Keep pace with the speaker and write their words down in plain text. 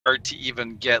hard to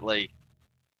even get like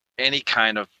any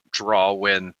kind of draw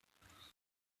win.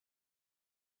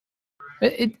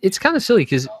 It's kind of silly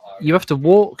because you have to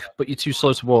walk, but you're too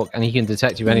slow to walk, and he can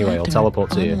detect you anyway or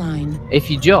teleport to you. If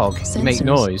you jog, you make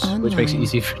noise, which makes it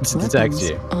easier for him to detect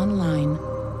you.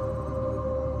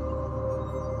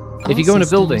 If you go in a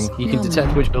building, he can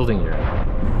detect which building you're in.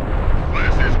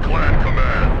 This is Clan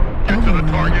Command. Get to the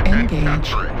target and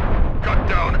capture it. Cut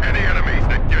down any enemies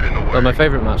that get in the way. Well, my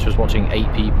favourite match was watching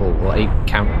 8 people, or 8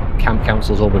 camp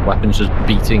councils all with weapons, just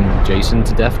beating Jason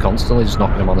to death constantly, just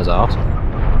knocking him on his arse.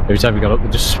 Every time we got up, we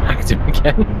just smacked him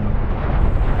again.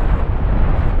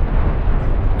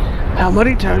 How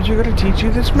many times are you going to teach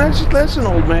you this message lesson,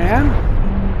 old man?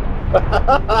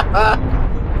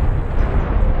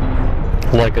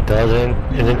 Like a dozen?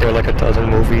 Isn't there like a dozen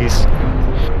movies?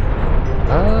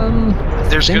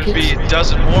 There's going to be a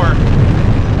dozen more.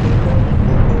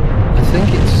 I think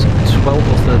it's 12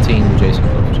 or 13 Jason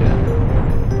films, yeah.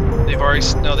 They've already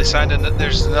they signed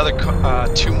there's another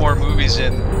 2 more movies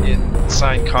in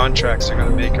signed contracts. They're going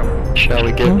to make them. Shall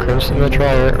we give Crimson a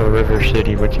try or River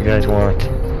City? What you guys want?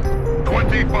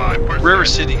 25%. River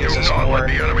City gives us more.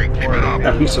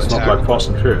 At least it's not like Fast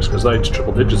and Furious, because they're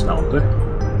triple digits now, aren't they?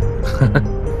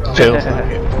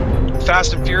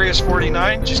 Fast and Furious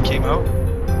 49 just came out.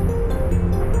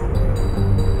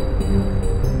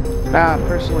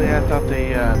 Personally, I thought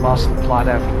they lost the plot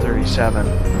after 37.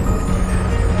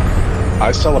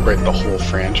 I celebrate the whole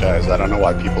franchise. I don't know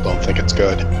why people don't think it's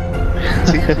good.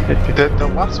 See, the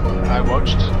last one I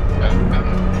watched, I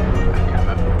can't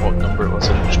remember what number it was,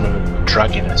 I just remember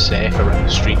dragging a safe around the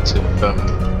streets of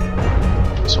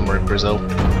somewhere in Brazil.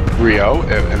 Rio,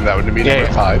 and that would be number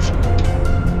 5.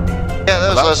 Yeah, that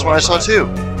was the last one I saw too.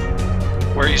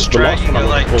 Where he's dragging a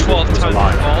like 12-ton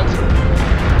vault.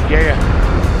 Yeah.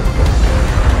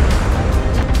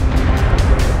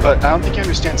 But I don't think you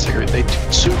understand, Cigarette. They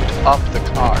souped up the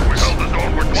cars. We held the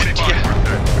zone for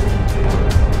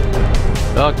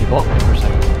 25%. Dog, you blocked me for a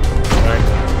second. Right.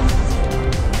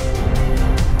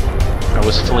 I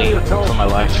was fleeing for my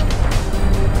life.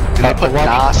 Did they put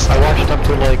NAS? I watched up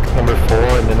to like number 4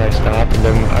 and then I stopped and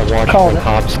then I watched when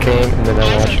Hobbs came and then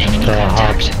I watched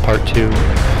Hobbs Part 2.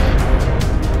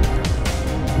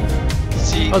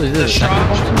 See, Oh, the Shaw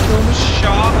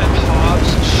and Hobbs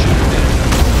should have been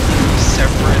a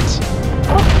separate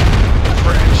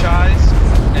franchise,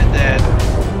 and then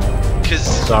because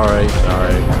Sorry.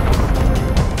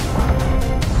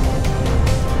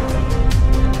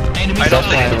 I don't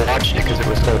think I watched it because it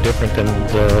was so different than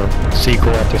the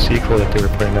sequel after sequel that they were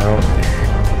putting out.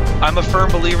 I'm a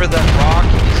firm believer that Rock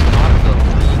is not the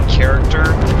lead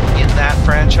character in that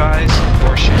franchise,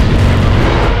 or should be.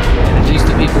 At least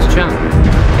the people's champ.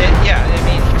 Yeah, I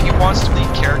mean, if he wants to be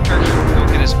a character, he can go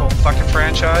get his own fucking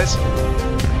franchise. To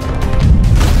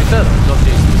be fair though, it's not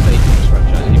Jason Statham's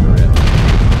franchise either, really.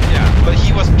 Yeah, but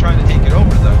he wasn't trying to take it over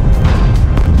though.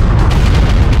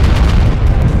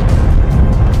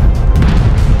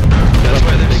 That's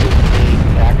why there's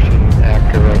action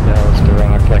actor right now is The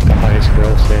Rock, like the highest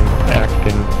grossing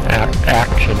action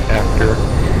actor.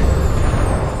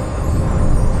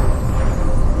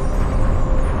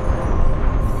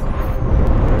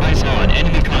 Eyes on,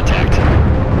 enemy contact.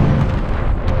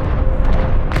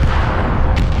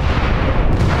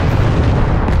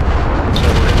 So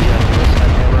we're gonna be on this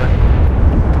side over.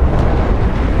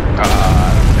 I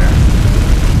don't care.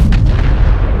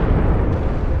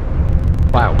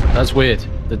 Wow, that's weird.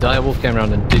 The direwolf came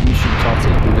around and didn't shoot Totty,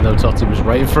 even though Totty was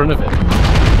right in front of him.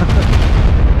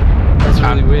 That's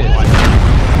really weird.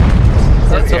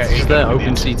 Yeah, Totty's just there,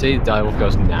 open CT, the direwolf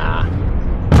goes, nah.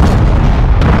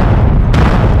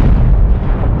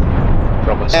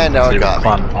 And now I got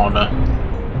Clan Honor.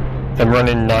 I'm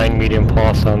running 9 medium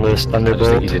plus on this I just think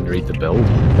Thunderbolt. you didn't read the build.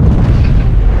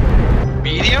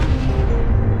 medium.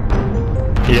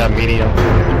 Yeah, medium.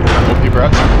 I hope you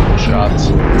brought some cool shots.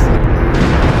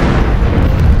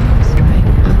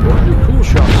 What are cool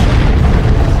shots?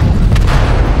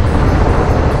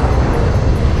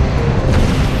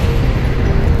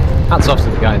 Hats off to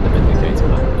the guy in the Vindicator,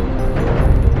 man.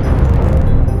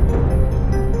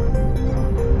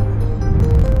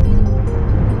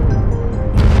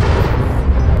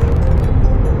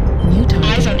 I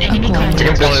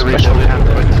can probably reach out and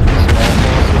put small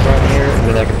bosses on here, and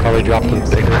then I can probably drop the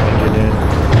bigger engine in.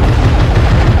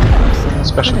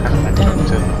 Especially when I turn to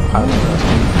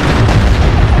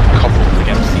coupled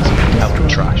against these compelling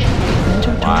trash.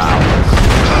 Wow.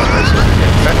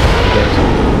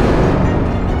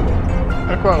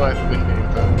 I quite like the game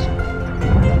things.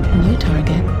 New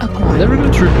target acquired. Never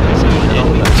been true.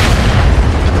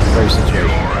 Very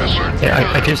situational.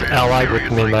 Yeah, I just allied with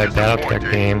them in my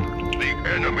BattleTech game.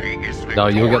 No,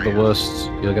 you'll get the worst.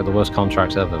 You'll get the worst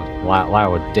contracts ever.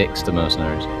 Lao were dicks to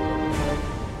mercenaries.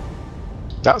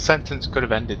 That sentence could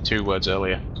have ended 2 words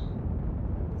earlier.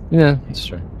 Yeah, that's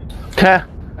true. Ha.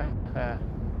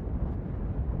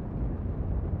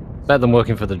 Better than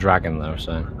working for the dragon, though.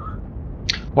 So.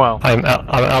 Well, I'm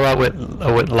allied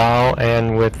with Lao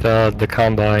and with the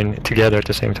Combine together at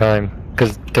the same time,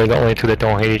 because they're the only two that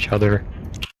don't hate each other.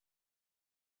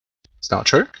 it's not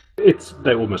true.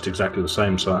 They're almost exactly the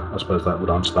same, so I suppose that would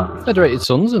answer that. Federated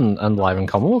Sons and Live and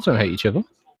Commonwealth don't hate each other.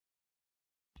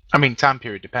 I mean, time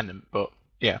period dependent, but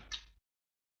yeah.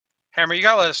 Hammer, you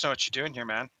gotta let us know what you're doing here,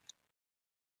 man.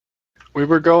 We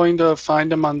were going to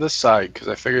find them on this side because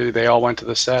I figured they all went to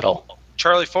the saddle.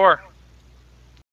 Charlie 4.